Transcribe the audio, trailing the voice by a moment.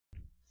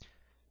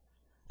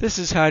This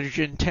is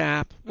hydrogen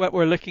tap. What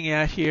we're looking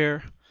at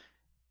here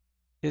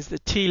is the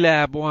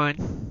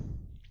T-Lab-1.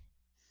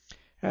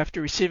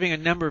 After receiving a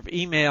number of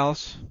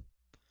emails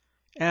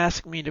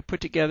asking me to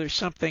put together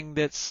something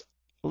that's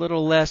a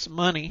little less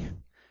money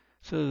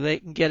so that they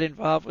can get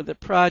involved with the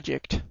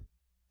project,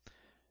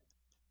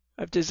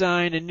 I've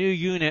designed a new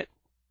unit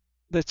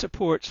that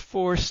supports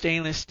 4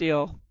 stainless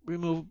steel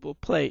removable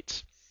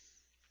plates.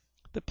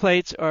 The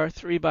plates are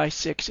 3 by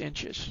 6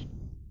 inches.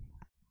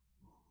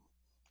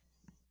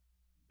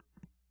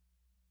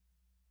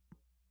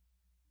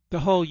 The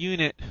whole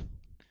unit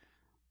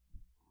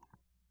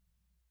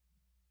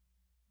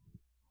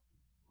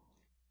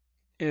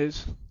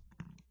is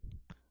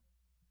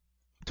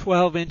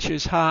 12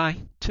 inches high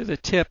to the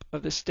tip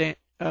of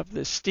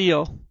the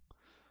steel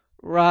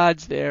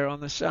rods there on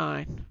the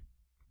side.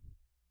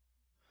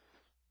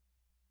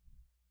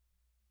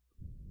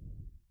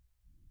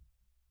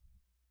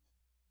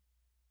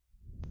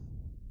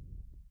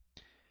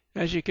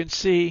 As you can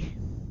see,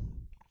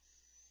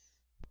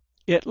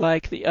 it,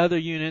 like the other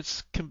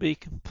units, can be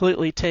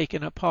completely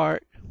taken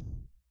apart.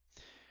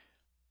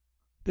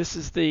 This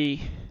is the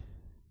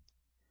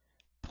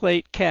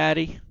plate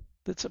caddy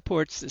that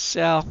supports the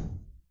cell.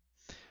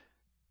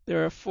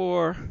 There are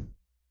 4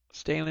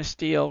 stainless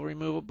steel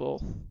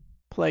removable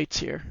plates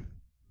here.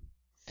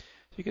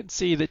 You can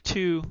see the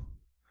 2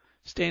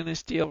 stainless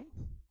steel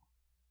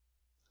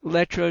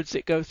electrodes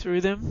that go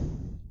through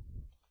them.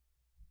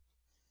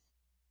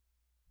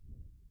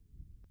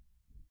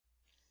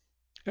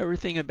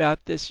 Everything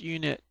about this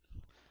unit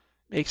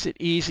makes it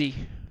easy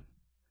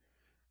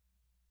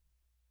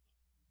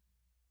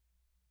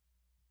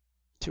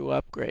to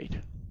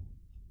upgrade.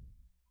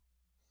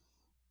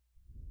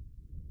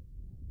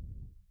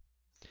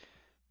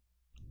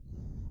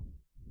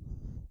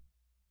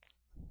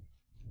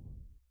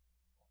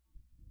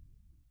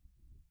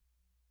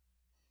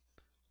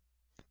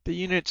 The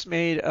unit's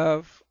made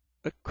of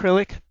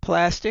acrylic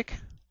plastic,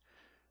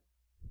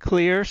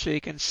 clear so you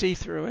can see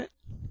through it.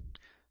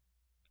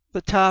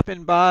 The top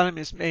and bottom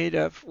is made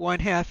of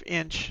 1/2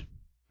 inch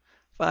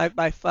 5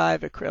 by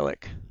 5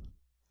 acrylic.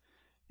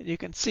 And you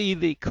can see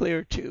the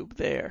clear tube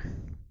there.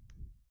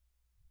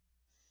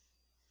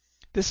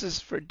 This is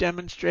for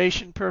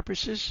demonstration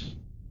purposes.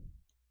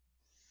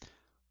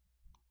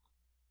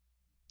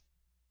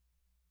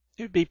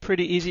 It would be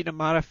pretty easy to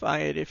modify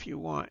it if you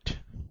want.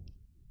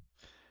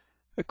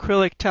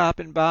 Acrylic top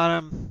and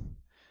bottom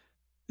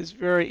is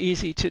very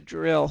easy to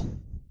drill.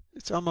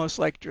 It's almost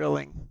like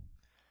drilling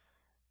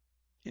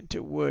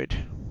into wood.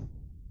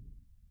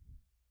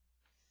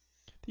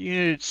 The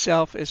unit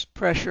itself is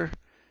pressure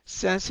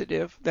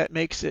sensitive. That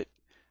makes it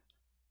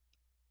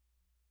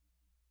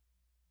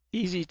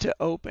easy to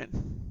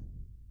open.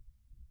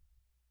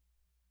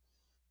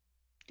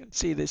 You can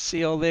see the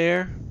seal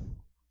there, and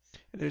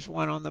there's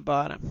one on the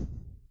bottom.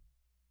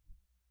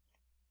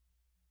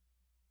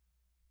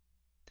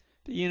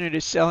 The unit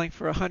is selling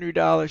for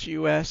 $100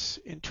 US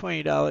and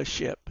 $20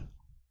 ship.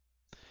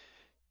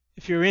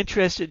 If you're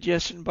interested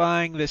just in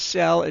buying the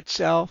cell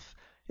itself,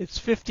 it's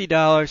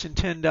 $50 and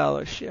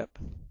 $10 ship.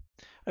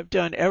 I've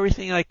done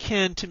everything I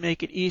can to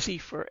make it easy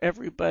for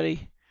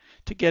everybody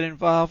to get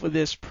involved with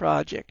this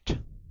project.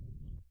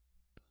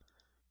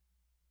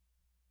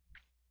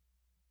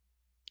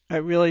 I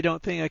really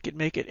don't think I could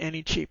make it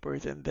any cheaper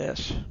than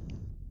this.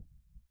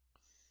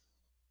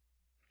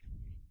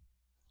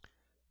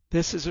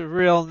 This is a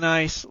real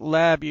nice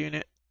lab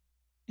unit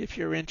if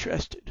you're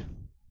interested.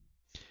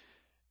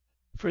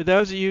 For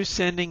those of you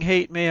sending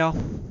hate mail,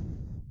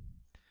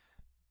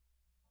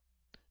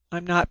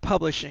 I'm not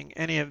publishing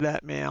any of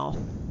that mail,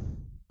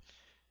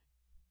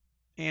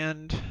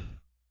 and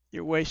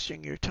you're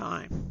wasting your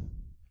time.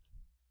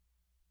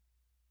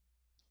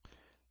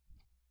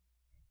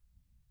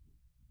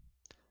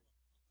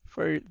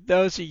 For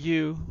those of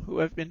you who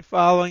have been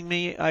following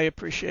me, I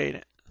appreciate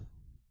it.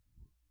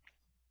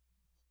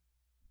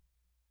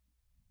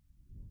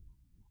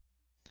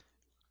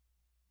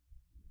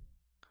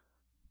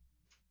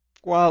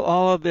 While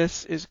all of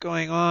this is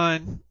going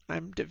on,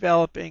 I'm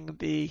developing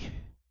the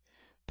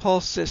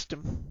pulse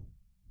system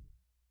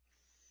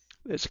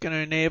that's going to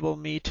enable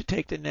me to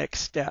take the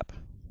next step,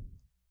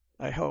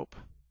 I hope.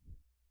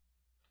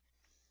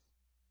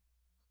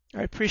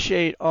 I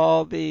appreciate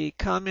all the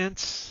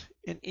comments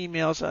and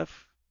emails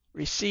I've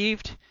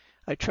received.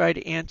 I try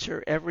to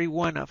answer every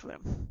one of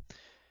them.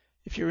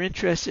 If you're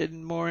interested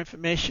in more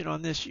information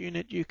on this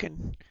unit, you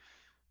can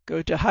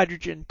go to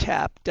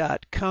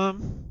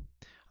hydrogentap.com.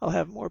 I'll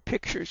have more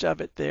pictures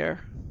of it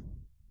there.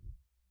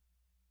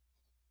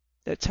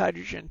 That's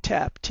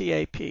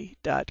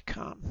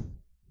hydrogentap.com.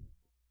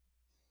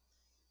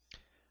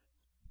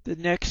 The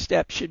next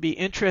step should be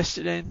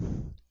interested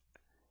in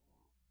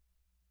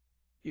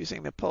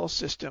using the pulse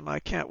system. I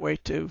can't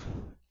wait to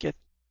get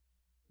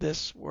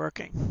this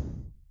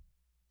working.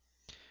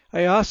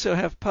 I also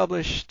have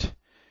published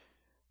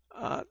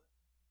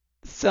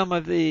some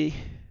of the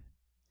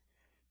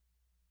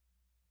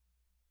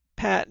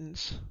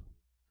patents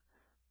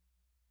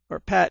or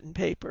patent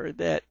paper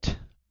that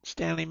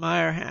Stanley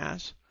Meyer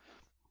has.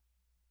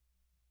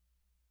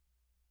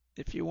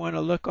 If you want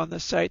to look on the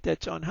site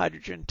that's on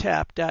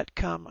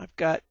hydrogentap.com, I've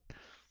got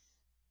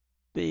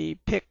the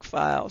pic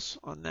files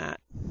on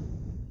that.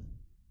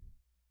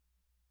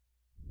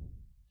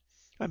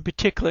 I'm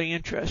particularly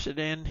interested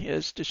in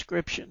his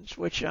descriptions,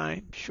 which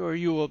I'm sure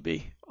you will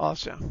be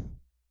also.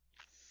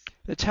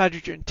 That's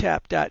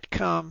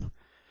hydrogentap.com.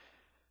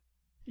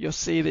 You'll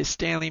see the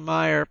Stanley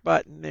Meyer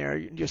button there.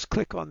 You can just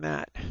click on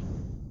that.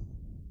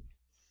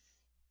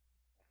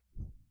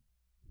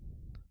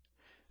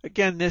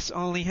 Again, this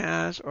only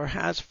has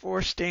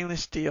 4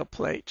 stainless steel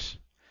plates.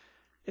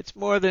 It's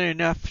more than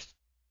enough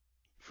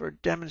for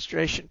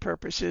demonstration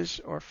purposes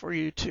or for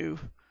you to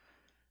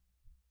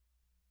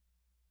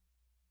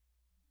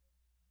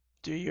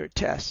do your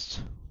tests.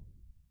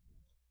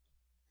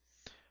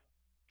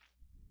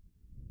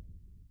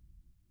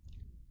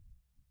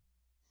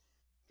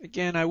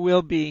 Again, I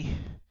will be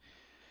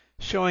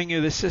showing you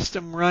the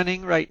system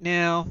running right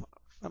now.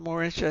 I'm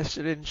more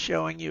interested in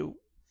showing you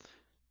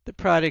the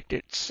product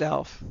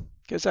itself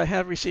because I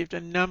have received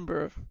a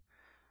number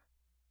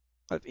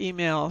of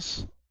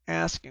emails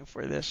asking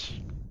for this.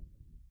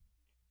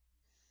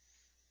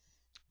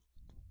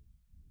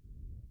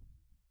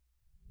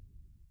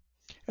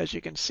 As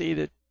you can see,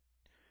 the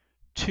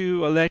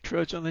 2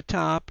 electrodes on the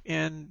top,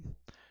 and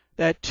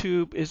that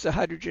tube is the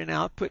hydrogen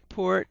output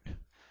port.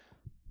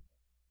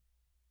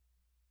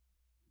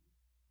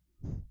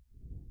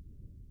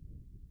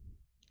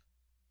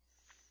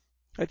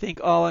 I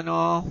think all in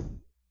all,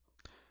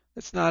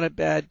 it's not a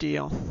bad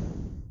deal.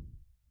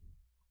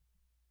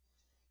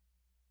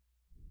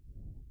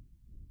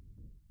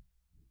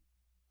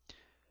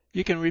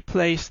 You can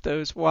replace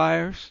those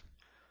wires.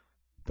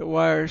 The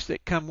wires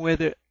that come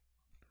with it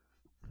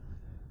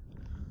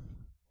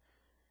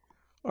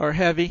are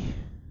heavy.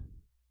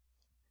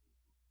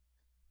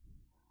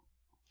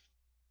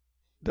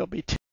 They'll be